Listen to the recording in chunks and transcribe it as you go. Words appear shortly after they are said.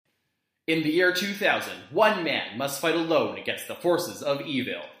In the year 2000, one man must fight alone against the forces of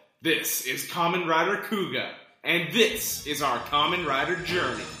evil. This is Kamen Rider Kuuga, and this is our Kamen Rider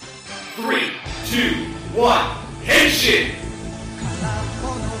journey. 3, 2, 1, Henshin!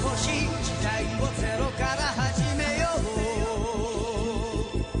 時代をゼロから始めよう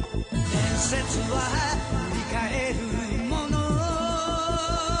伝説は振り返るもの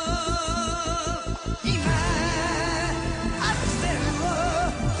今アクセルを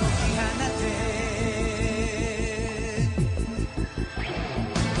解き放て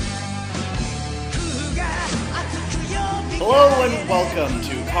空が熱く呼び Hello and welcome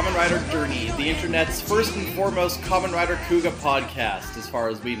to Kamen Rider Journey, the internet's first and foremost Kamen Rider Kuuga podcast, as far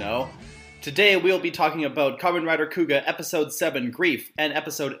as we know. Today we'll be talking about Kamen Rider Kuuga Episode 7, Grief, and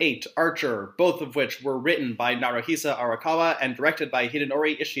Episode 8, Archer, both of which were written by Naruhisa Arakawa and directed by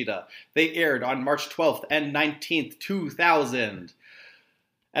Hidenori Ishida. They aired on March 12th and 19th, 2000.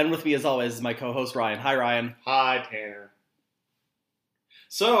 And with me, as always, is my co-host Ryan. Hi, Ryan. Hi, Tanner.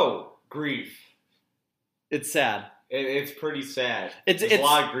 So, Grief. It's sad. It's pretty sad. There's a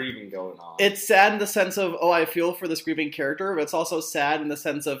lot of grieving going on. It's sad in the sense of, I feel for this grieving character, but it's also sad in the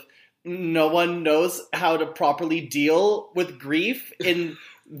sense of no one knows how to properly deal with grief in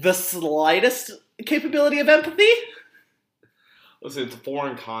the slightest capability of empathy. Listen, it's a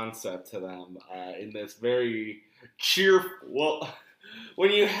foreign concept to them in this very cheerful... Well,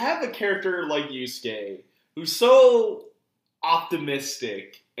 when you have a character like Yusuke, who's so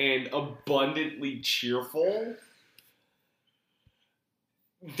optimistic and abundantly cheerful,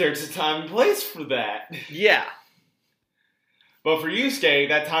 there's a time and place for that. Yeah. But for Yusuke,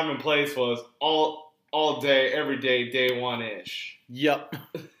 that time and place was all day, every day, day one-ish. Yep.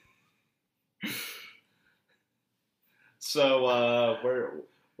 So,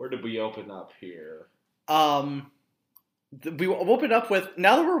 where did we open up here? We open up with,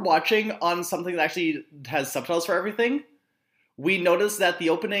 now that we're watching on something that actually has subtitles for everything, we notice that the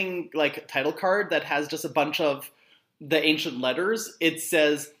opening, title card that has just a bunch of the ancient letters, it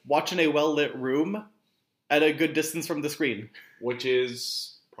says, "Watch in a well-lit room at a good distance from the screen." Which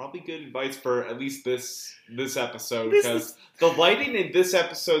is probably good advice for at least this episode, because the lighting in this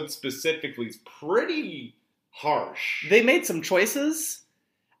episode specifically is pretty harsh. They made some choices,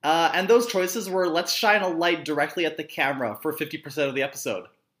 and those choices were, let's shine a light directly at the camera for 50% of the episode.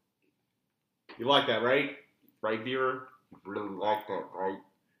 You like that, right? Right, viewer? You really like that, right?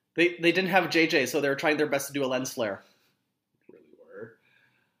 They didn't have JJ, so they were trying their best to do a lens flare. They really were.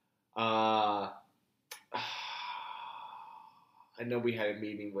 I know we had a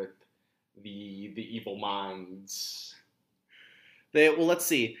meeting with the evil minds. Let's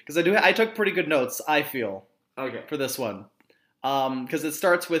see, because I took pretty good notes, I feel, okay, for this one. Because it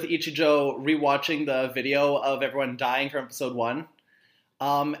starts with Ichijo rewatching the video of everyone dying from episode 1.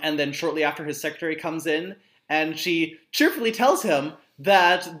 And then shortly after, his secretary comes in, and she cheerfully tells him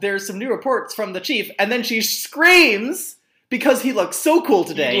that there's some new reports from the chief, and then she screams because he looks so cool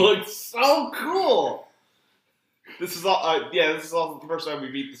today. He looks so cool! This is all. This is also the first time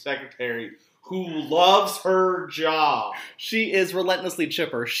we meet the secretary, who loves her job. She is relentlessly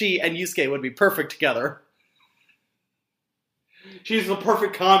chipper. She and Yusuke would be perfect together. She's the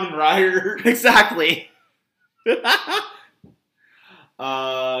perfect Kamen Rider. Exactly. He's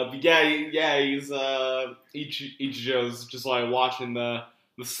Ichijo's just watching the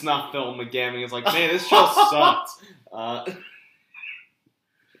snuff film again, and he's like, man, this show sucks.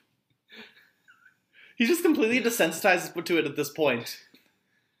 He's just completely desensitized to it at this point.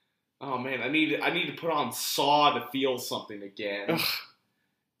 Oh man, I need to put on Saw to feel something again. Ugh.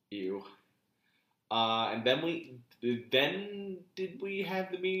 Ew. And then did we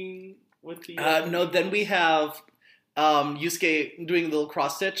have the meeting with the? No, then we have Yusuke doing a little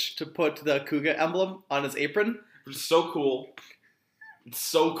cross stitch to put the Kuuga emblem on his apron. Which is so cool. It's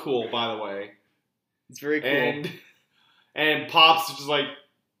so cool, by the way. It's very cool. And Pops is just like,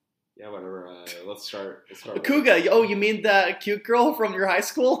 yeah, whatever. Let's start. Kuuga, you mean that cute girl from your high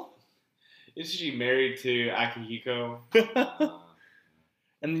school? Isn't she married to Akihiko?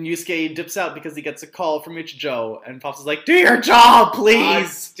 And then Yusuke dips out because he gets a call from Ichijo, and Pops is like, do your job,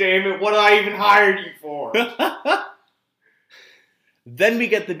 please! Damn it, what did I even hire you for? Then we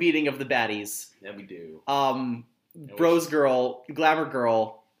get the beating of the baddies. Yeah, we do. Bros Girl, Glamour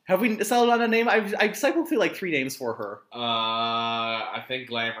Girl. Have we settled on a name? I've cycled through 3 names for her. I think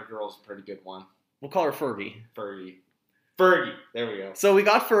Glamour Girl's a pretty good one. We'll call her Fergie. Fergie. There we go. So we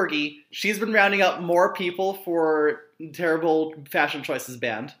got Fergie. She's been rounding up more people for Terrible Fashion Choices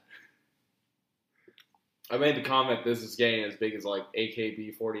Band. I made the comment this is getting as big as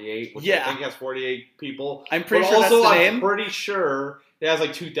AKB48, which Yeah. I think has 48 people. I'm pretty but sure also, that's the I'm name. pretty sure It has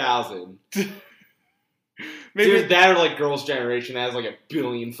like 2,000. Maybe Dude, that or like Girls' Generation has like 1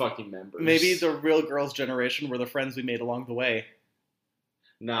 billion fucking members. maybe the real Girls' Generation were the friends we made along the way.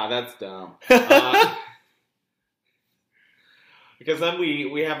 Nah, that's dumb. Because then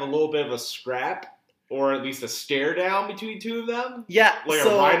we have a little bit of a scrap, or at least a stare down between two of them. Yeah, Like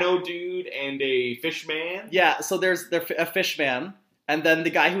so, a rhino dude and a fish man. Yeah, so there's a fish man, and then the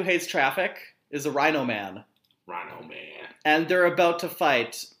guy who hates traffic is a rhino man. Rhino man. And they're about to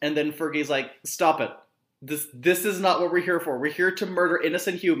fight, and then Fergie's like, stop it. This is not what we're here for. We're here to murder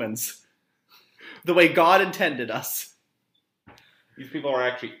innocent humans. The way God intended us. These people are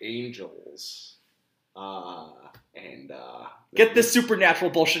actually angels. Get this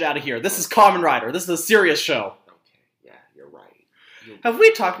supernatural bullshit out of here. This is Kamen Rider. This is a serious show. Okay, yeah, you're right. Have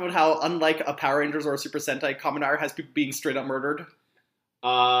we talked about how, unlike a Power Rangers or a Super Sentai, Kamen Rider has people being straight up murdered?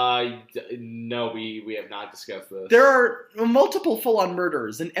 No, we have not discussed this. There are multiple full-on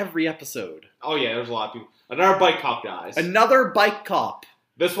murders in every episode. Oh yeah, there's a lot of people. Another bike cop dies. Another bike cop.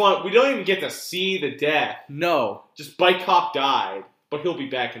 This one, we don't even get to see the death. No. Just bike cop died, but he'll be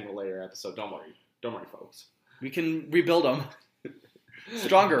back in the later episode. Don't worry, folks. We can rebuild him.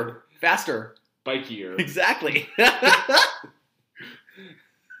 Stronger. Faster. Bikier. Exactly.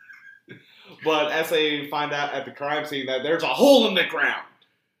 But as they find out at the crime scene that there's a hole in the ground.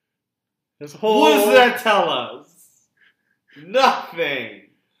 There's a hole. What does that tell us? Nothing.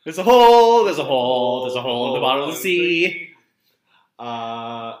 There's a hole. There's a hole. There's a hole in the bottom of the sea.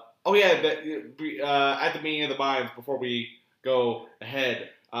 Oh yeah, at the beginning of the mines, before we go ahead,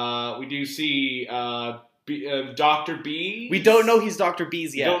 we do see Dr. B. We don't know he's Dr.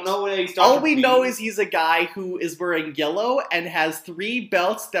 Bees yet. We don't know what he's Dr. All we Bees. know is he's a guy who is wearing yellow and has 3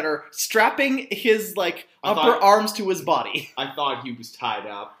 belts that are strapping his upper arms to his body. I thought he was tied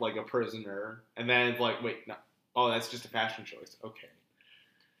up like a prisoner, and then wait, no. Oh, that's just a fashion choice. Okay.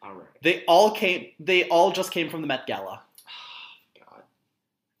 All right. They all just came from the Met Gala. God.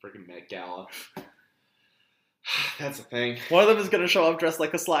 Freaking Met Gala. That's a thing. One of them is going to show up dressed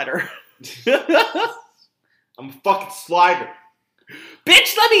like a slider. I'm a fucking slider.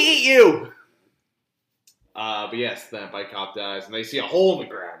 Bitch, let me eat you! But yes, that bike cop dies, and they see a hole in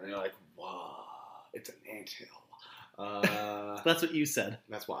the ground, and they're like, "Wow, it's an anthill." That's what you said.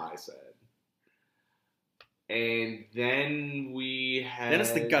 That's what I said. And then we had... Then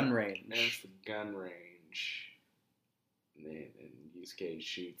it's the gun range. And then Yusuke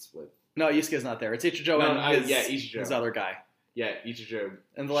shoots with... No, Yusuke's not there. It's Ichijo Ichijo. his other guy. Yeah, Ichijo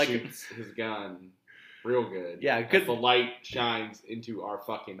And shoots his gun real good. Yeah, good. As the light shines into our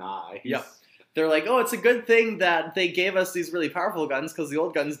fucking eyes. Yep. They're like, oh, it's a good thing that they gave us these really powerful guns because the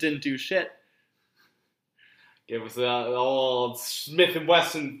old guns didn't do shit. Give us the old Smith &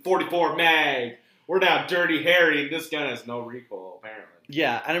 Wesson 44 mag. We're now Dirty Harry, and this gun has no recoil, apparently.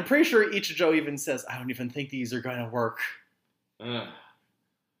 Yeah, and I'm pretty sure Ichijo even says, I don't even think these are going to work.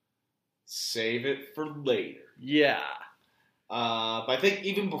 Save it for later. Yeah. But I think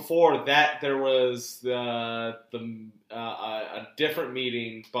even before that, there was a different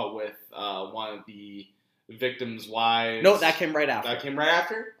meeting, but with one of the victims' wives. No, that came right after. That came right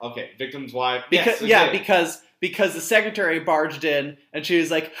after? Okay, victim's wife. Because the secretary barged in, and she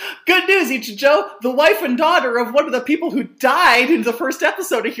was like, good news, Ichijo! The wife and daughter of one of the people who died in the first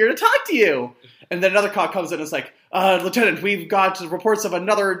episode are here to talk to you! And then another cop comes in and is like, Lieutenant, we've got reports of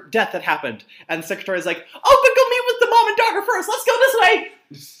another death that happened. And the secretary's like, oh, but go meet with the mom and daughter first! Let's go this way!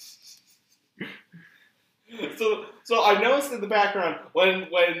 So I noticed in the background when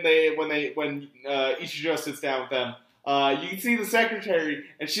Ichijo sits down with them, you can see the secretary,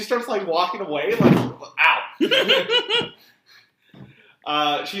 and she starts walking away, ow.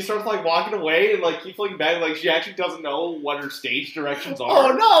 She starts walking away and keeps looking back, she actually doesn't know what her stage directions are.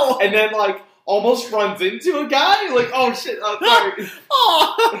 Oh no! And then almost runs into a guy, oh shit, sorry.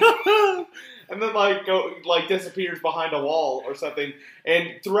 Oh. And then disappears behind a wall or something.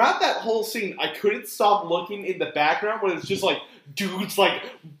 And throughout that whole scene, I couldn't stop looking in the background when it's just dudes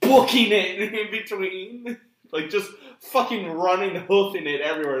booking it in between, just fucking running, hoofing it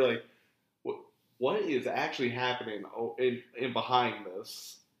everywhere. What is actually happening in behind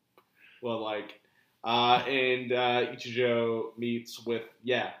this? Well, and Ichijo meets with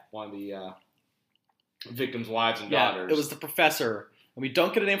one of the victims' wives and daughters. It was the professor. And we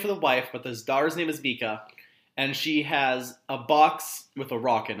don't get a name for the wife, but his daughter's name is Mika. And she has a box with a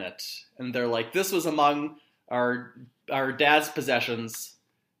rock in it. And they're like, this was among our dad's possessions.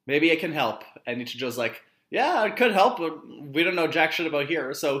 Maybe it can help. And Ichijo's like, yeah, it could help, but we don't know jack shit about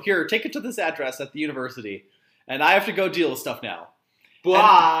here. So here, take it to this address at the university. And I have to go deal with stuff now.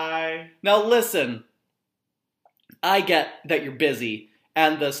 Bye! Now listen, I get that you're busy.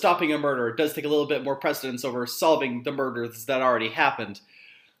 And the stopping a murder does take a little bit more precedence over solving the murders that already happened.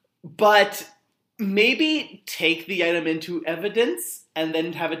 But maybe take the item into evidence and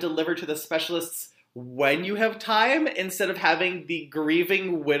then have it delivered to the specialists when you have time, instead of having the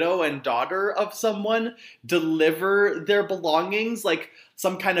grieving widow and daughter of someone deliver their belongings like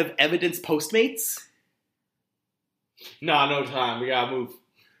some kind of evidence Postmates. Nah, no time. We gotta move.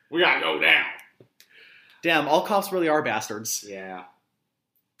 We gotta go down. Damn, all cops really are bastards. Yeah.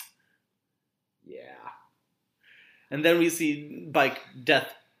 And then we see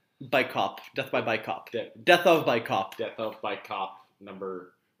Death by Bike Cop. Death Death of Bike Cop. Death of Bike Cop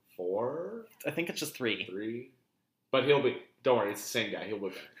number 4? I think it's just 3. 3? But he'll be... Don't worry, it's the same guy. He'll be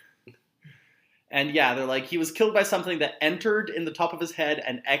back. And yeah, they're like, he was killed by something that entered in the top of his head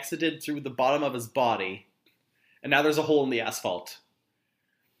and exited through the bottom of his body. And now there's a hole in the asphalt.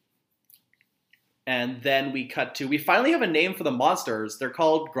 And then we finally have a name for the monsters. They're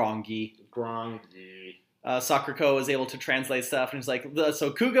called Grongi. Sakurako is able to translate stuff, and he's like,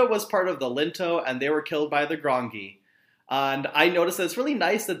 so Kuga was part of the Linto, and they were killed by the Grongi. And I noticed that it's really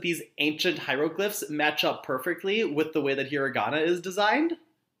nice that these ancient hieroglyphs match up perfectly with the way that hiragana is designed.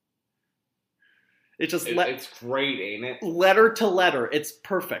 It's great, ain't it? Letter to letter. It's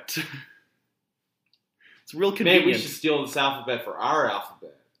perfect. It's real convenient. Maybe we should steal this alphabet for our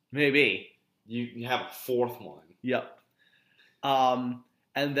alphabet. Maybe. You have a 4th one. Yep.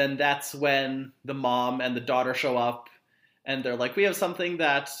 And then that's when the mom and the daughter show up, and they're like, we have something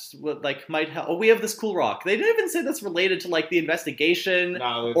that might help. Oh, we have this cool rock. They didn't even say that's related to the investigation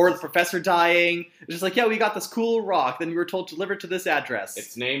or the professor dying. It's just like, yeah, we got this cool rock. Then we were told to deliver it to this address.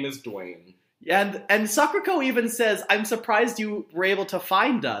 Its name is Dwayne. And Sakurako even says, I'm surprised you were able to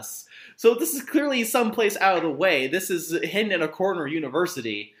find us. So this is clearly someplace out of the way. This is hidden in a corner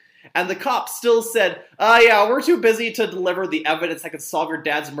university. And the cops still said, yeah, we're too busy to deliver the evidence that could solve your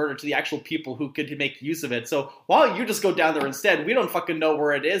dad's murder to the actual people who could make use of it. So why don't you just go down there instead? We don't fucking know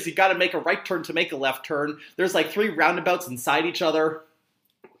where it is. You gotta make a right turn to make a left turn. There's 3 roundabouts inside each other.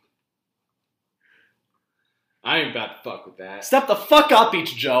 I ain't about to fuck with that. Step the fuck up,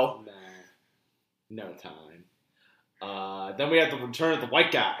 Ichijo. Nah. No time. Then we have the return of the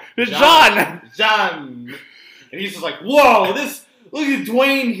white guy. John! And he's just like, whoa, look at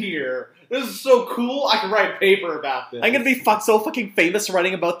Dwayne here. This is so cool. I can write a paper about this. I'm gonna be so fucking famous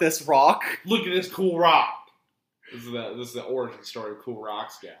writing about this rock. Look at this cool rock. This is the origin story of Cool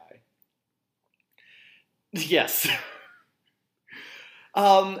Rock's guy. Yes.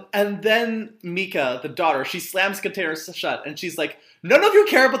 And then Mika, the daughter, she slams containers shut, and she's like, none of you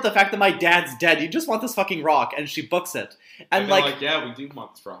care about the fact that my dad's dead. You just want this fucking rock, and she books it. And yeah, we do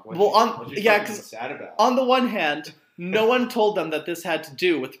want this rock. Because sad about? On the one hand, no one told them that this had to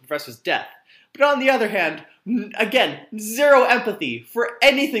do with the professor's death. But on the other hand, again, zero empathy for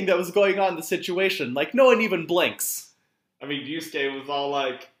anything that was going on in the situation. No one even blinks. I mean, Yusuke was all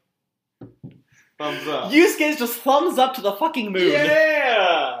like, thumbs up. Yusuke's just thumbs up to the fucking moon.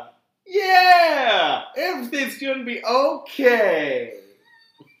 Yeah! Yeah! Everything's gonna be okay.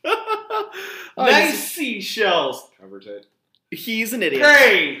 Nice seashells. Covers it. He's an idiot.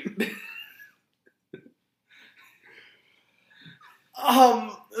 Great!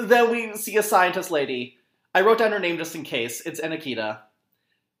 Then we see a scientist lady. I wrote down her name just in case. It's Enakita.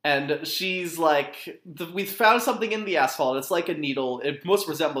 And she's like, we found something in the asphalt. It's like a needle. It most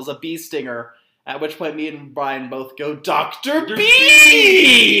resembles a bee stinger. At which point me and Brian both go, Dr.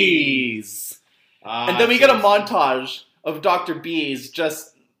 Bees! And then we get a montage of Dr. Bees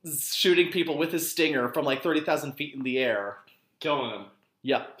just shooting people with his stinger from 30,000 feet in the air. Killing him.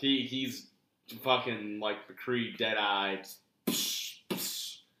 Yep. He's fucking like the Creed, dead-eyed.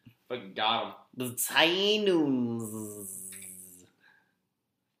 Fucking got him. The Tainus.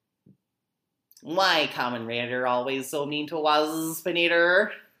 Why, Kamen Rider, always so mean to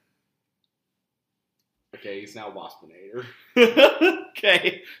Waspinator? Okay, he's now Waspinator.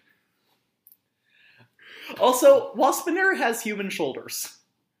 Okay. Also, Waspinator has human shoulders.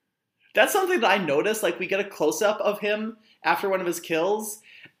 That's something that I noticed. We get a close-up of him after one of his kills,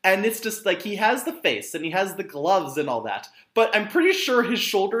 and it's just he has the face, and he has the gloves and all that, but I'm pretty sure his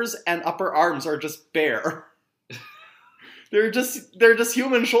shoulders and upper arms are just bare. They're just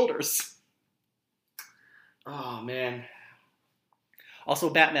human shoulders. Oh, man. Also,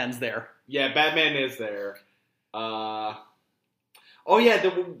 Batman's there. Yeah, Batman is there. Oh yeah,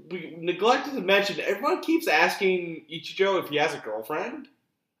 we neglected to mention, everyone keeps asking Ichijo if he has a girlfriend.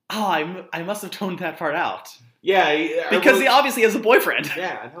 Oh, I must have toned that part out. Yeah. Because he obviously has a boyfriend.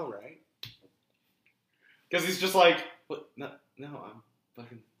 Yeah, I know, right? Because he's just like, what? No, I'm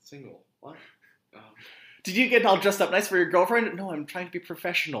fucking single. What? Did you get all dressed up nice for your girlfriend? No, I'm trying to be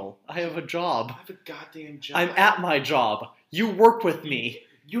professional. I have a job. I have a goddamn job. I'm at my job. You work with me.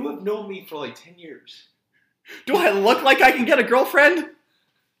 You have known me for like 10 years. Do I look like I can get a girlfriend?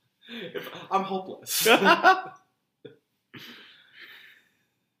 I'm hopeless.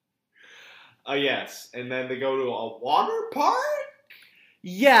 Yes, and then they go to a water park?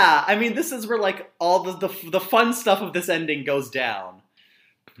 Yeah, I mean, this is where, like, all the fun stuff of this ending goes down.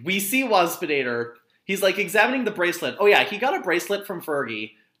 We see Waspinator. He's, like, examining the bracelet. Oh, yeah, he got a bracelet from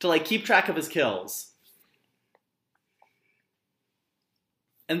Fergie to, like, keep track of his kills.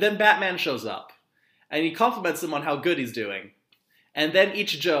 And then Batman shows up. And he compliments him on how good he's doing. And then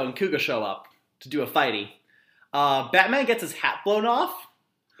Ichijo and Kuga show up to do a fighty. Batman gets his hat blown off.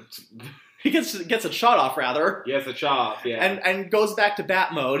 He gets a shot off, rather. Yes, a chop, yeah. And goes back to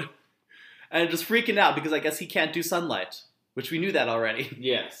bat mode. And just freaking out because I guess he can't do sunlight. Which we knew that already.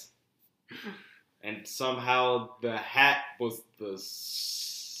 Yes. And somehow the hat was the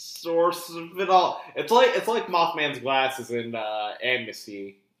source of it all. It's like Mothman's glasses in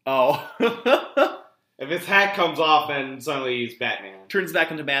Amnesty. Oh. If his hat comes off, then suddenly he's Batman. Turns back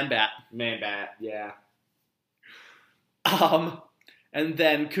into Man-Bat. Man-Bat, yeah. And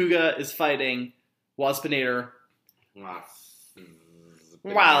then Kuga is fighting Waspinator.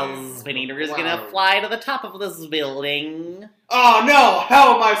 Waspinator is gonna fly to the top of this building. Oh no!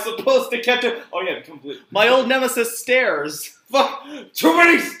 How am I supposed to catch him? Oh yeah, completely. My old nemesis Stairs. Fuck! Too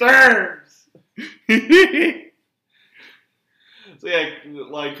many stairs! So yeah,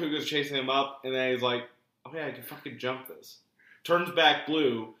 like Kuga's chasing him up, and then he's like, "Oh yeah, I can fucking jump this." Turns back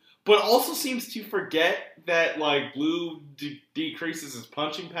blue, but also seems to forget that like blue decreases his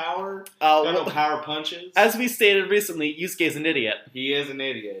punching power. Got no power punches. As we stated recently, Yusuke's an idiot. He is an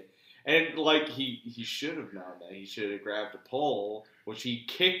idiot, and like he should have known that. He should have grabbed a pole, which he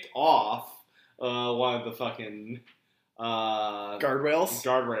kicked off one of the fucking guardrails.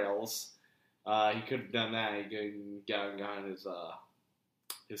 He could have done that. He could have gotten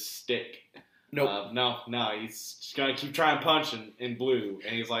his stick. Nope. No, he's just gonna keep trying punching in blue,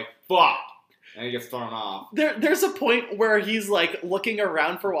 and he's like, fuck! And he gets thrown off. There's a point where he's like looking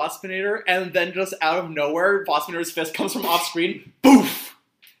around for Waspinator, and then just out of nowhere, Waspinator's fist comes from off screen. Boof!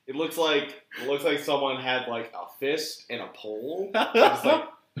 It looks like someone had like a fist and a pole. It's like,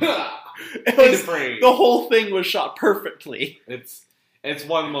 the whole thing was shot perfectly. It's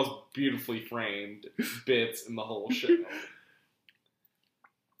one of the most beautifully framed bits in the whole show.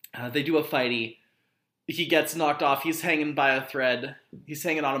 They do a fighty. He gets knocked off. He's hanging by a thread. He's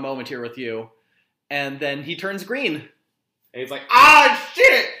hanging on a moment here with you. And then he turns green. And he's like, ah,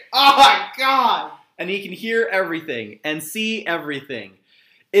 shit! Oh, my God! And he can hear everything and see everything.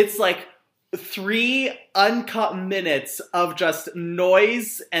 It's like 3 uncut minutes of just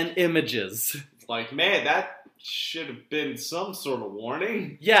noise and images. It's like, man, that should have been some sort of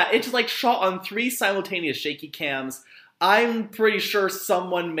warning. Yeah, it's like shot on 3 simultaneous shaky cams. I'm pretty sure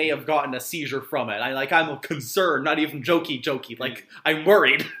someone may have gotten a seizure from it. I'm concerned, not even jokey. Like, I'm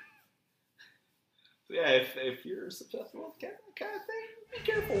worried. Yeah, if you're susceptible to that kind of thing, be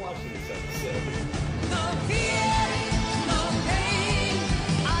careful watching this episode. No fear, no pain.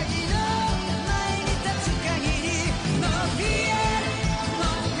 I know my little kagiri. No fear,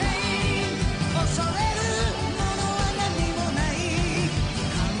 no pain. 恐れるものは何もない。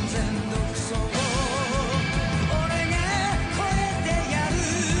完全独走。俺が超えてやる。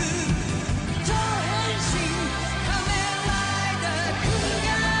超変身仮面ライダークガ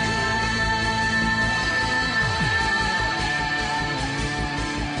ー。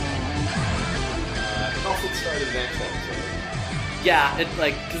Also started the next episode. Yeah,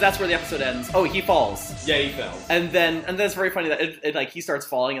 because that's where the episode ends. Oh, he falls. Yeah, he fell. And then it's very funny that it he starts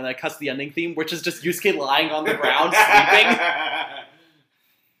falling and then it cuts to the ending theme, which is just Yusuke lying on the ground sleeping.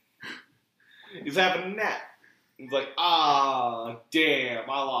 He's having a nap. He's like, ah, damn,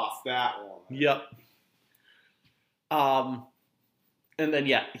 I lost that one. Yep. And then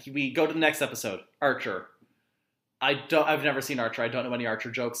we go to the next episode, Archer. I've never seen Archer. I don't know any Archer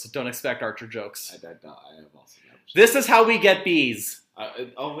jokes. Don't expect Archer jokes. I have also never seen This is how we get bees.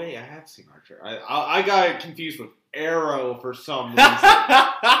 Oh wait, I have seen Archer. I got it confused with Arrow for some reason.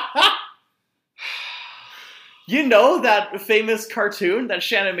 You know that famous cartoon that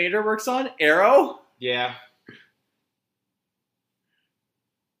Shannon Mater works on, Arrow? Yeah.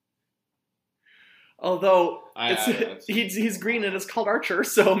 Although he's green and it's called Archer,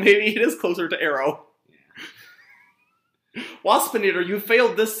 so maybe it is closer to Arrow. Waspinator, you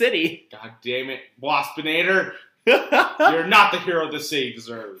failed this city. God damn it, Waspinator. You're not the hero the city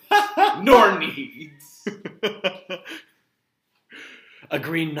deserves. Nor needs. A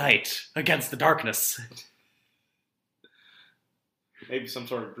green knight against the darkness. Maybe some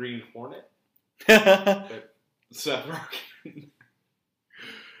sort of Green Hornet. We Seth Rogen.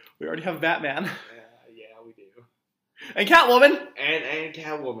 already have Batman. Yeah, we do. And Catwoman! And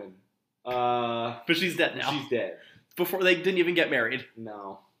Catwoman. But she's dead now. She's dead. Before they didn't even get married.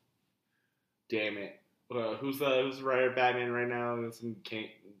 No. Damn it. Who's the writer of Batman right now? Some King,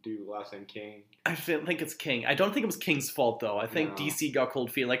 dude, last name King. I think it's King. I don't think it was King's fault, though. I think No. DC got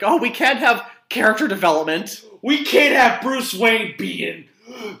cold feet. Like, oh, we can't have character development. We can't have Bruce Wayne being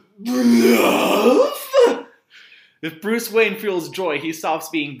If Bruce Wayne feels joy, he stops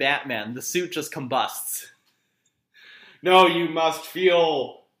being Batman. The suit just combusts. No, you must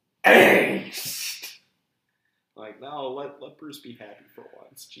feel angst. Like, no, let Bruce be happy for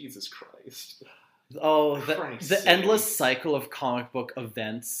once. Jesus Christ. Oh, Christ's the sake. endless cycle of comic book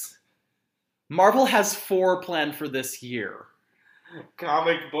events. Marvel has 4 planned for this year.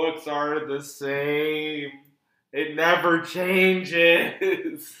 Comic books are the same. It never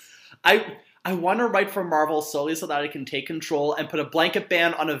changes. I want to write for Marvel solely so that I can take control and put a blanket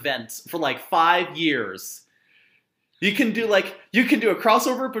ban on events for like 5 years. You can do a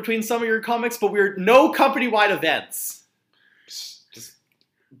crossover between some of your comics, but we're no company-wide events. Just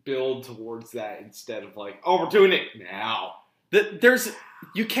build towards that instead of like, oh, we're doing it now.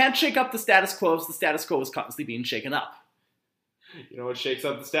 You can't shake up the status quo if the status quo is constantly being shaken up. You know what shakes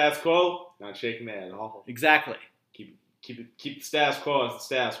up the status quo? Not shaking that at all. Exactly. Keep the status quo as the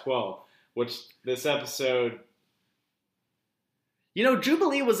status quo. Which this episode, You know,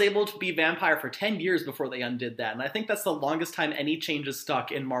 Jubilee was able to be vampire for 10 years before they undid that, and I think that's the longest time any changes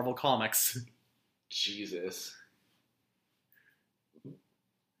stuck in Marvel Comics. Jesus.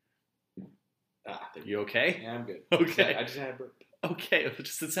 There You okay? Yeah, I'm good. Okay. I just had a burp. Okay, it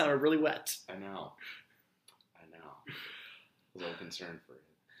sounded really wet. I know. A little concerned for it.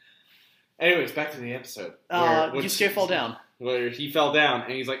 Anyways, back to the episode. Yusuke fell down. Where he fell down,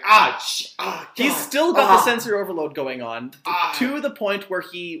 and he's like, He's still got the sensory overload going on, Ah. to the point where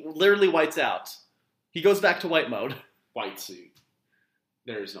he literally whites out. He goes back to white mode. White suit.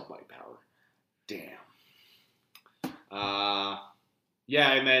 There is no white power. Damn.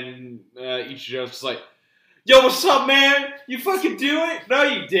 Yeah, and then Ichijo's just like, yo, what's up, man? You fucking do it? No,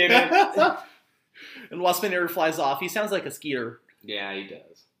 you didn't. And Waspinator flies off. He sounds like a skeeter. Yeah, he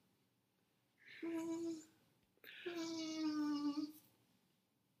does.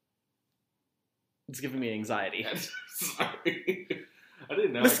 It's giving me anxiety. Sorry. I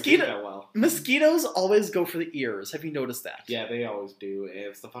didn't know Mosquito- I could do that well. Mosquitoes always go for the ears. Have you noticed that? Yeah, they always do. And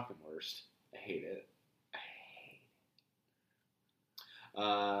it's the fucking worst. I hate it.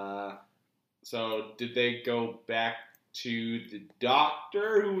 So did they go back to the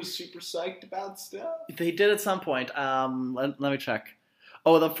doctor who was super psyched about stuff? They did at some point. Let me check.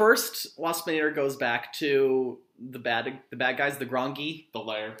 Oh, the first Waspinator goes back to the bad guys, the Grongi, The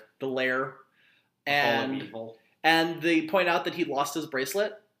lair. the lair, All of and evil. they point out that he lost his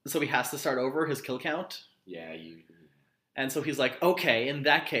bracelet, so he has to start over his kill count. Yeah, you. And so he's like, okay, in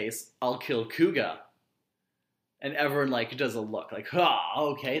that case, I'll kill Kuga. And everyone like does a look like,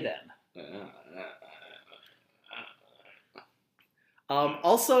 okay then.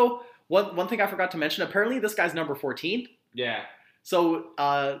 Also, one thing I forgot to mention, apparently this guy's number 14. Yeah. So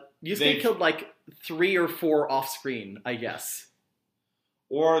Yusuke killed like 3 or 4 off screen, I guess.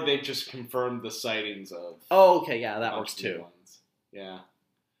 Or they just confirmed the sightings of. Oh, okay, yeah, that works new too. ones. Yeah.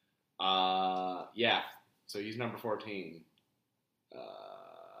 Yeah. So he's number 14.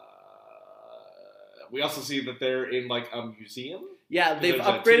 We also see that they're in like a museum. Yeah, they've There's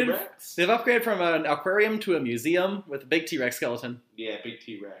a upgraded. T-Rex. They've upgraded from an aquarium to a museum with a big T-Rex skeleton. Yeah, big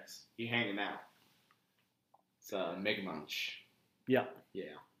T-Rex. He hanging out. It's Mega Munch. Yeah, Yeah.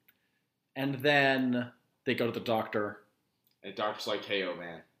 and then they go to the doctor. And Doctor's like, "Hey, oh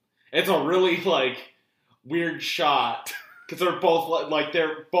man," it's a really like weird shot because they're both like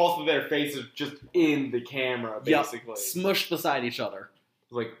they're both of their faces just in the camera, basically. Yep, smushed beside each other.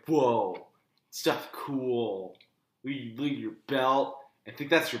 Like, whoa, stuff cool. Leave your belt. I think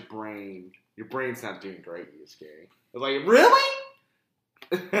that's your brain. Your brain's not doing great, Yusuke. I was like, really?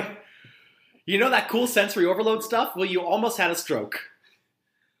 You know that cool sensory overload stuff? Well, you almost had a stroke.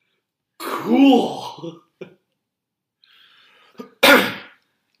 Cool.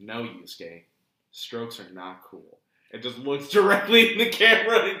 No, Yusuke. Strokes are not cool. It just looks directly in the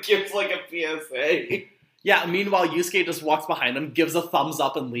camera and gives like a PSA. Yeah, meanwhile, Yusuke just walks behind him, gives a thumbs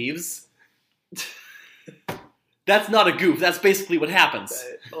up, and leaves. That's not a goof. That's basically what happens.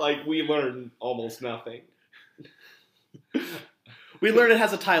 Like, we learn almost nothing. We learn it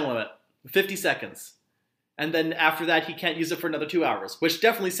has a time limit, 50 seconds. And then after that, he can't use it for another 2 hours, which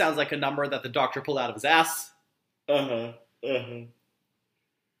definitely sounds like a number that the doctor pulled out of his ass.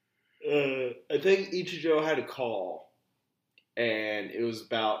 I think Ichijo had a call, and it was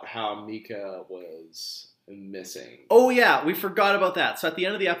about how Mika was missing. Oh yeah, we forgot about that. So at the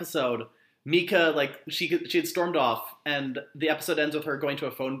end of the episode, Mika, like, she had stormed off, and the episode ends with her going to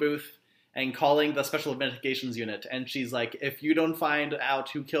a phone booth and calling the Special Investigations Unit, and she's like, if you don't find out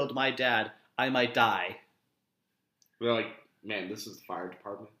who killed my dad, I might die. We're like, man, this is the fire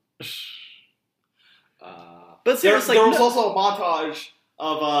department. But seriously, there was also a montage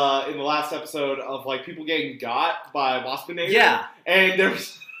of in the last episode of like people getting got by Waspinator. Yeah. And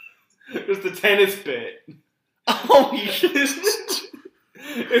there's the tennis bit. Oh yeah.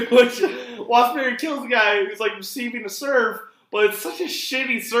 In which Waspinator kills the guy who's like receiving a serve, but it's such a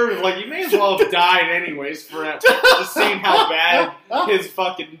shitty serve. Like, you may as well have died anyways for just seeing how bad his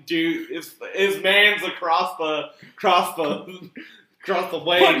fucking dude, his man's across the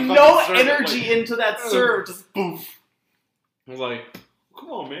way. Put no energy into that serve, just boof. I was like, come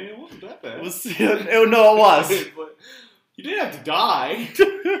on, man, it wasn't that bad. It was. But you didn't have to die.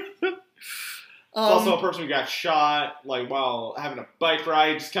 Also, a person who got shot, like, while having a bike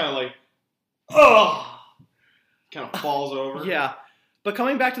ride, just kind of like, kind of falls over. Yeah, but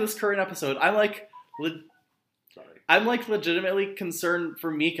coming back to this current episode, I'm legitimately concerned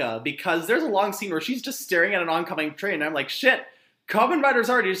for Mika, because there's a long scene where she's just staring at an oncoming train, and I'm like, shit, Kamen Rider's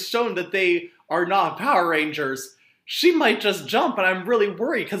already shown that they are not Power Rangers. She might just jump, and I'm really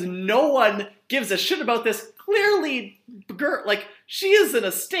worried, because no one gives a shit about this. Clearly, like, she is in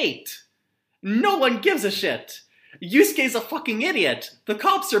a state. No one gives a shit. Yusuke's a fucking idiot. The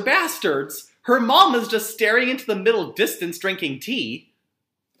cops are bastards. Her mom is just staring into the middle distance drinking tea.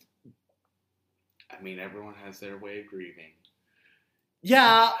 I mean, everyone has their way of grieving.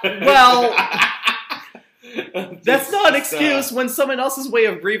 Yeah, well, that's not an excuse when someone else's way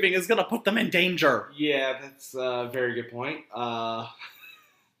of grieving is gonna put them in danger. Yeah, that's a very good point. But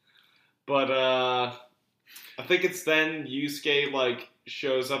I think it's then Yusuke, like,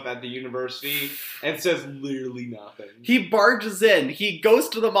 shows up at the university and says literally nothing. He barges in. He goes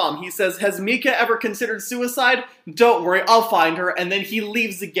to the mom. He says, has Mika ever considered suicide? Don't worry, I'll find her. And then he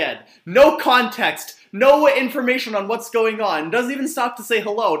leaves again. No context. No information on what's going on. Doesn't even stop to say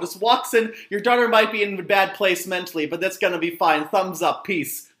hello. Just walks in. Your daughter might be in a bad place mentally, but that's gonna be fine. Thumbs up.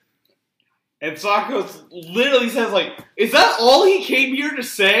 Peace. And Sako literally says, like, is that all he came here to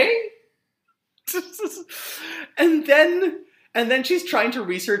say? And then she's trying to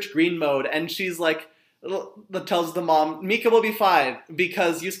research green mode, and she's like, tells the mom, Mika will be fine,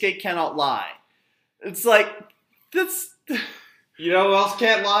 because Yusuke cannot lie. It's like, that's... You know who else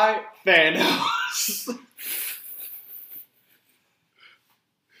can't lie? Thanos.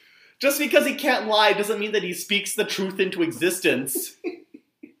 Just because he can't lie doesn't mean that he speaks the truth into existence.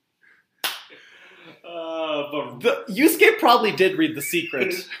 Yusuke probably did read The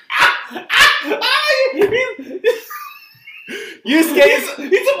Secret. He's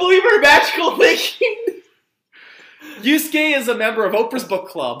a believer in magical thinking. Yusuke is a member of Oprah's book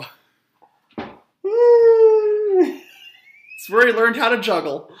club. It's where he learned how to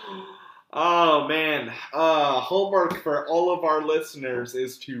juggle. Oh, man. Homework for all of our listeners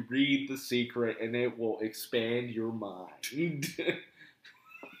is to read The Secret, and it will expand your mind.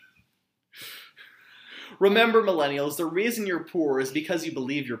 Remember, millennials, the reason you're poor is because you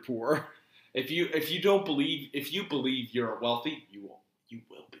believe you're poor. If you believe you're wealthy, you will be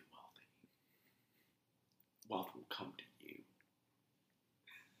wealthy. Wealth will come to you.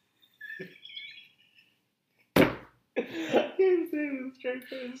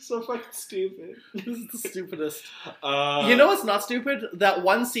 It's so fucking stupid. This is the stupidest. You know what's not stupid? That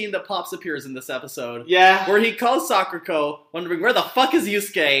one scene that Pops appears in this episode. Yeah. Where he calls Sakurako, wondering where the fuck is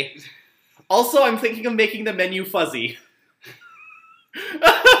Yusuke? Also, I'm thinking of making the menu fuzzy.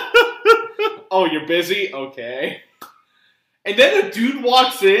 Oh, you're busy? Okay. And then a dude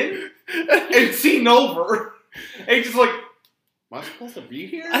walks in and scene over. And he's just like, am I supposed to be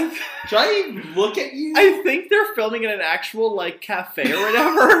here? Should I even look at you? I think they're filming in an actual, like, cafe or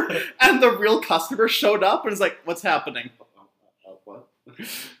whatever. And the real customer showed up and was like, what's happening? What?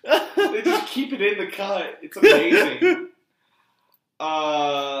 They just keep it in the cut. It's amazing.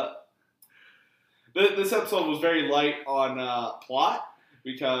 This episode was very light on plot.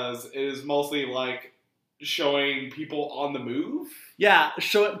 Because it is mostly, like, showing people on the move. Yeah,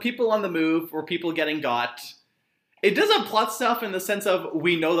 showing people on the move or people getting got. It does have plot stuff in the sense of,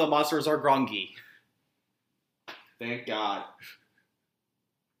 we know the monsters are Grongi. Thank God.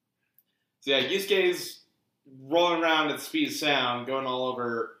 So yeah, Yusuke's rolling around at the speed of sound, going all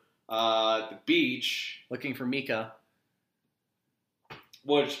over the beach. Looking for Mika.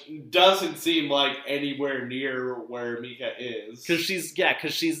 Which doesn't seem like anywhere near where Mika is.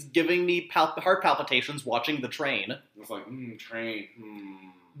 Because she's giving me heart palpitations watching the train. It's like, train,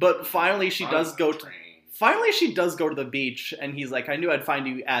 But finally she does go to... train. Finally she does go to the beach, and he's like, I knew I'd find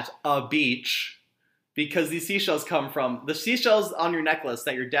you at a beach. Because these seashells come from... The seashells on your necklace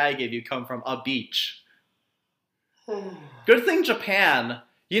that your dad gave you come from a beach. Good thing Japan...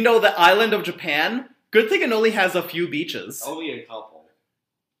 You know, the island of Japan... Good thing it only has a few beaches. Only a couple.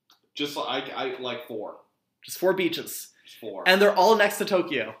 Just I like 4. Just 4 beaches. Just 4. And they're all next to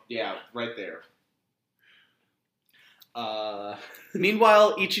Tokyo. Yeah, right there.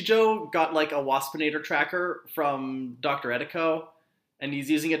 Meanwhile, Ichijo got like a Waspinator tracker from Dr. Ediko, and he's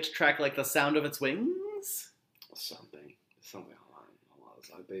using it to track like the sound of its wings. Something along those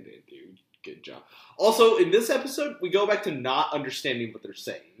lines. They did do a good job. Also, in this episode, we go back to not understanding what they're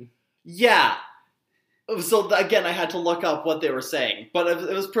saying. Yeah. So again, I had to look up what they were saying, but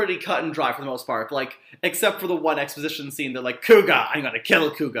it was pretty cut and dry for the most part. Like, except for the one exposition scene, they're like, Kuga, I'm going to kill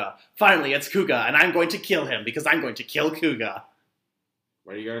Kuga. Finally, it's Kuga, and I'm going to kill him because I'm going to kill Kuga.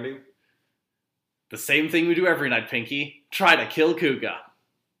 What are you going to do? The same thing we do every night, Pinky. Try to kill Kuga.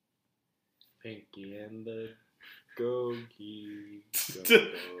 Pinky and the Gogi.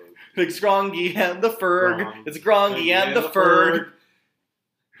 It's Grongi and the Ferg. It's Grongi and the Ferg.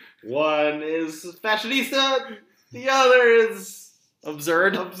 One is fashionista, the other is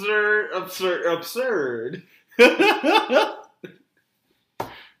absurd.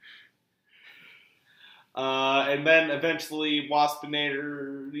 And then eventually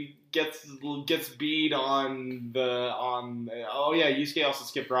Waspinator gets beat on Yusuke also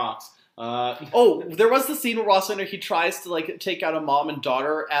skipped rocks. There was the scene where Waspinator, he tries to like take out a mom and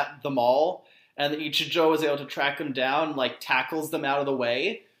daughter at the mall, and then Ichijo is able to track them down, like tackles them out of the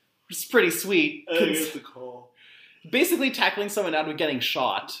way. Which is pretty sweet. I get the call. Basically tackling someone out of getting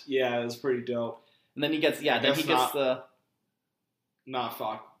shot. Yeah, it was pretty dope. And then he gets the... Not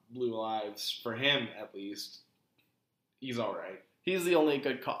fuck blue lives. For him, at least. He's alright. He's the only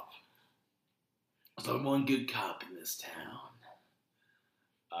good cop. There's only one good cop in this town.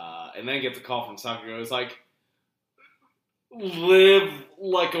 And then he gets a call from Sakura. It's like, live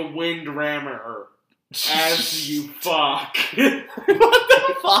like a wind rammer as you fuck. What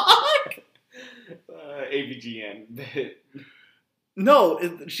the fuck? AVGN.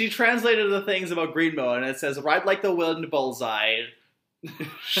 No, she translated the things about Green Mode, and it says, ride like the wind bullseye.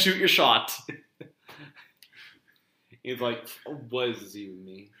 Shoot your shot. He's like, what does this even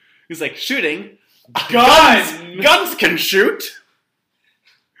mean? He's like, shooting? Guns! Guns can shoot!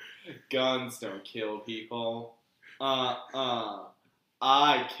 Guns don't kill people.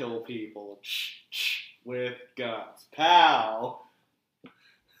 I kill people with guns. Pal!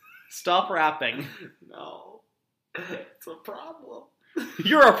 Stop rapping. No. It's a problem.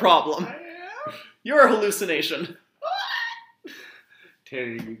 You're a problem. I am? You're a hallucination.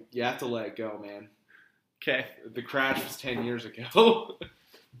 Tanner, you have to let it go, man. Okay. The crash was 10 years ago.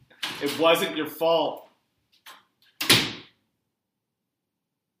 It wasn't your fault.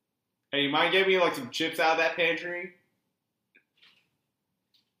 Hey, you mind giving me like some chips out of that pantry?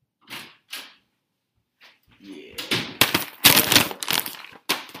 Yeah.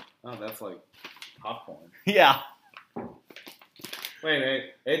 Oh, that's like popcorn. Yeah. Wait.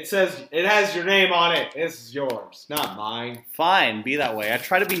 It says it has your name on it. This is yours, not mine. Fine, be that way. I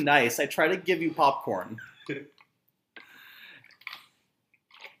try to be nice. I try to give you popcorn.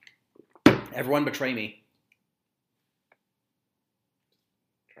 Everyone betray me.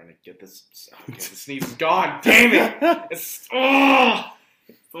 Trying to get this. Okay, the sneeze is gone. Damn it! It's the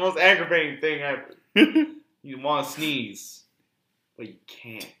most aggravating thing ever. You want to sneeze, but you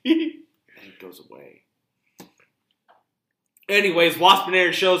can't. And it goes away. Anyways,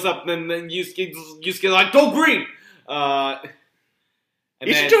 Waspinator shows up, and then Yusuke's like, "Go green!" And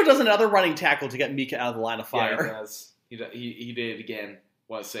Ichijo does another running tackle to get Mika out of the line of fire. Yeah, he does. He did it again.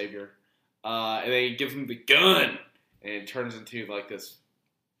 What a savior! And then he gives him the gun, and it turns into like this,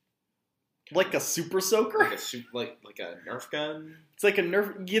 like a super soaker. like a Nerf gun. It's like a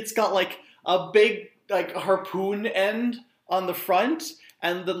Nerf. It's got like a big like harpoon end on the front,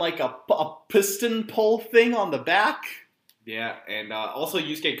 and then like a piston pull thing on the back. Yeah, and also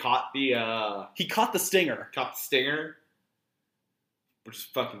Yusuke caught the he caught the stinger. Which is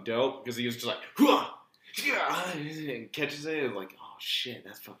fucking dope because he was just like, "Hua!" And catches it and like, oh shit,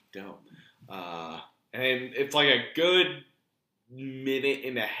 that's fucking dope. And it's like a good minute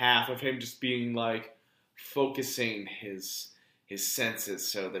and a half of him just being like focusing his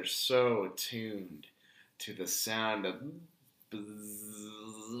senses so they're so attuned to the sound of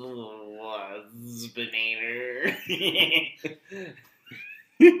Waspinator.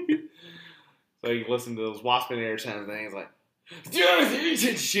 So you listen to those Waspinator sound things like,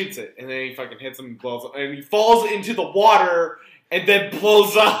 shoots it, and then he fucking hits him, blows up, and he falls into the water and then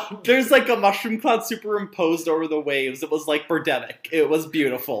blows up. There's like a mushroom cloud superimposed over the waves. It was like Birdemic. It was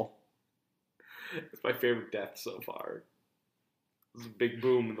beautiful. It's my favorite death so far. There's a big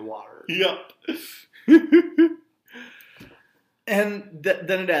boom in the water. Yep. And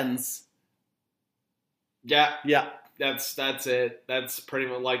then it ends. Yeah, Yeah. that's it. That's pretty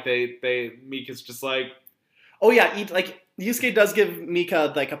much like they Mika's just like, Oh yeah, Yusuke does give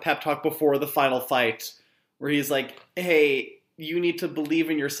Mika like a pep talk before the final fight, where he's like, "Hey, you need to believe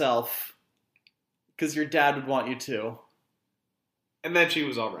in yourself, because your dad would want you to." and then she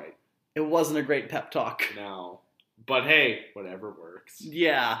was all right. It wasn't a great pep talk. No, but hey, whatever works.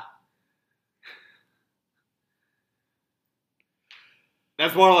 Yeah.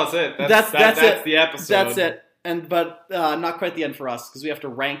 That's more or less it. That's it. The episode. That's it. But not quite the end for us, because we have to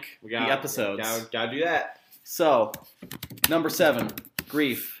rank the episodes. Gotta do that. So, number 7,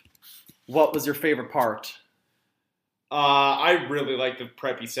 Grief. What was your favorite part? I really like the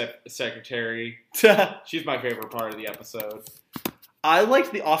preppy secretary. She's my favorite part of the episode. I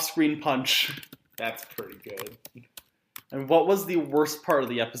liked the off-screen punch. That's pretty good. And what was the worst part of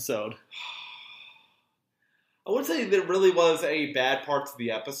the episode? I wouldn't say there really was any bad parts of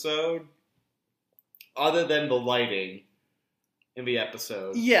the episode, other than the lighting in the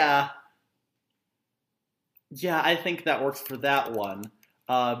episode. Yeah. Yeah, I think that works for that one.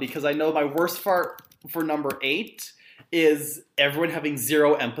 Because I know my worst part for number 8 is everyone having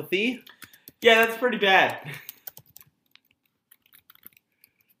zero empathy. Yeah, that's pretty bad.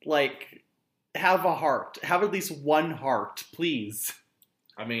 Like, have a heart. Have at least one heart, please.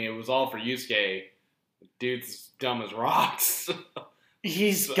 I mean, it was all for Yusuke. The dude's dumb as rocks.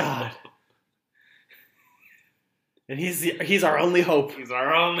 He's God. And he's our only hope. He's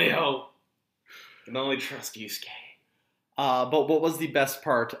our only hope. Can only trust Yusuke. But what was the best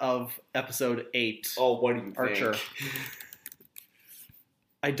part of episode 8? Oh, what do you Archer. think?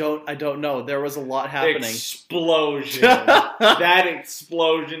 I don't know. There was a lot happening. Explosion. That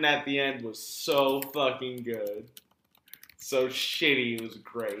explosion at the end was so fucking good. So shitty, it was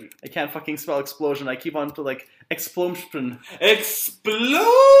great. I can't fucking spell explosion. I keep on to like explosion. Explosion!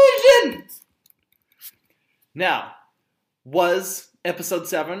 Now, was episode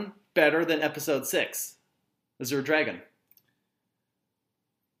 7 better than episode 6? Azure Dragon.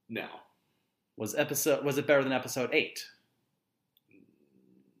 No. Was it better than episode 8?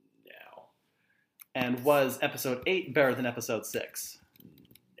 No. And was episode 8 better than episode 6?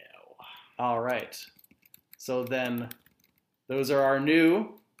 No. All right. So then, those are our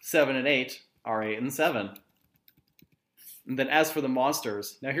new 7 and 8, our 8 and 7. And then as for the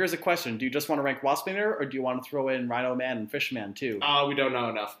monsters, now here's a question. Do you just want to rank Waspinator, or do you want to throw in Rhino Man and Fishman too? We don't know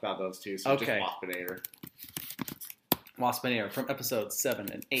enough about those two, so Okay. just Waspinator. Waspinator from episodes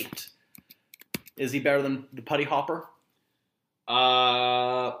 7 and 8. Is he better than the Putty Hopper?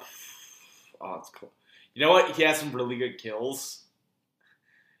 Oh, it's cool. You know what? He has some really good kills.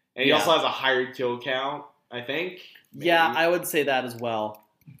 And he Yeah. also has a higher kill count, I think. Maybe. Yeah, I would say that as well.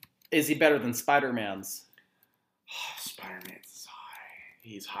 Is he better than Spider-Man's? Spider-Man's high.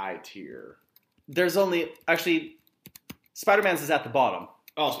 He's high tier. There's only... Actually, Spider-Man's is at the bottom.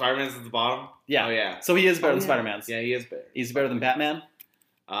 Oh, Spider-Man's at the bottom? Yeah. Oh, yeah. So he is better than yeah. Spider-Man's. Yeah, he is better. Is he better than Batman?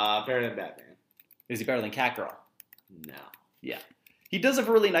 Better than Batman. Is he better than Catgirl? No. Yeah. He does have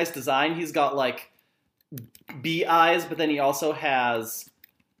a really nice design. He's got, like, bee eyes, but then he also has,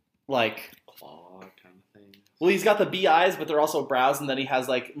 like... Claw kind of thing. Well, he's got the bee eyes, but they're also brows, and then he has,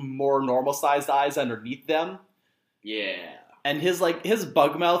 like, more normal-sized eyes underneath them. Yeah. And his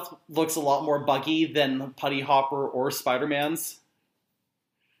bug mouth looks a lot more buggy than Putty Hopper or Spider-Man's.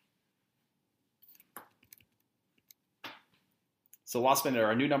 So Waspinator,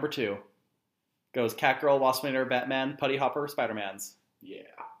 our new number 2, goes Catgirl, Waspinator, Batman, Putty Hopper, Spider-Man's. Yeah.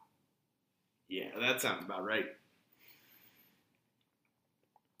 Yeah, that sounds about right.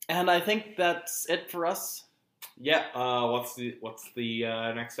 And I think that's it for us. Yeah, what's the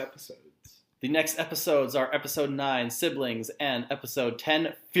next episodes? The next episodes are episode 9, Siblings, and episode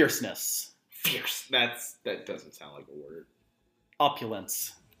 10, Fierceness. Fierce. That doesn't sound like a word.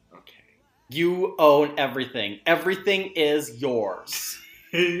 Opulence. Okay. You own everything. Everything is yours.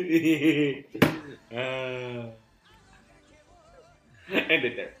 End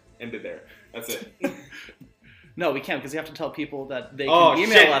it there. That's it. No, we can't because you have to tell people that they can Oh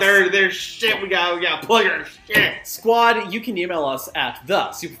email shit! us. There's shit. We got plug our shit. Squad, you can email us at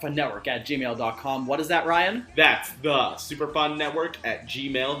thesuperfunnetwork@gmail.com. What is that, Ryan? That's the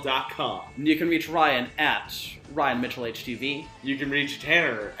superfunnetwork@gmail.com. And you can reach Ryan at Ryan Mitchell HTV. You can reach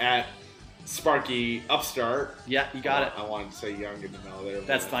Tanner at Sparky Upstart. Yeah, you got it. I wanted to say young in the middle there.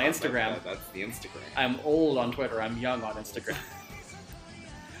 That's but my Instagram. That's the Instagram. I'm old on Twitter. I'm young on Instagram.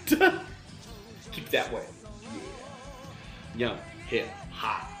 Keep that way. Yeah. Young, hip,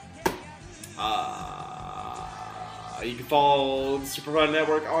 hot. You can follow the Superfun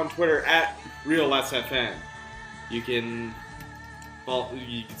Network on Twitter at RealLessFN. You can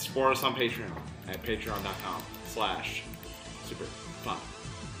support us on Patreon at patreon.com/superfunnetwork.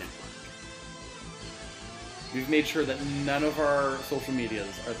 We've made sure that none of our social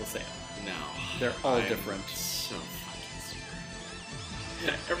medias are the same. No. They're all I'm different. So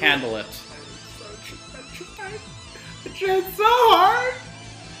fucking super. Handle it. I tried so hard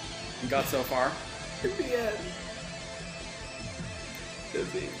You got so far? in the end.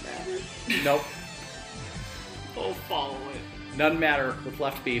 Does it matter? Nope. I'll follow it. None matter with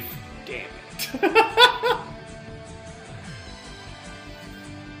left beef. Damn it.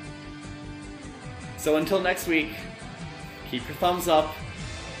 So until next week, keep your thumbs up.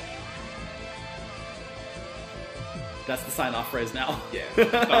 That's the sign-off phrase now. Yeah.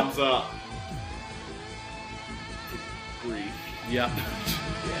 Thumbs up. Grief. Yep. Yeah.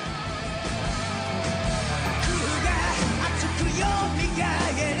 空が熱くよみが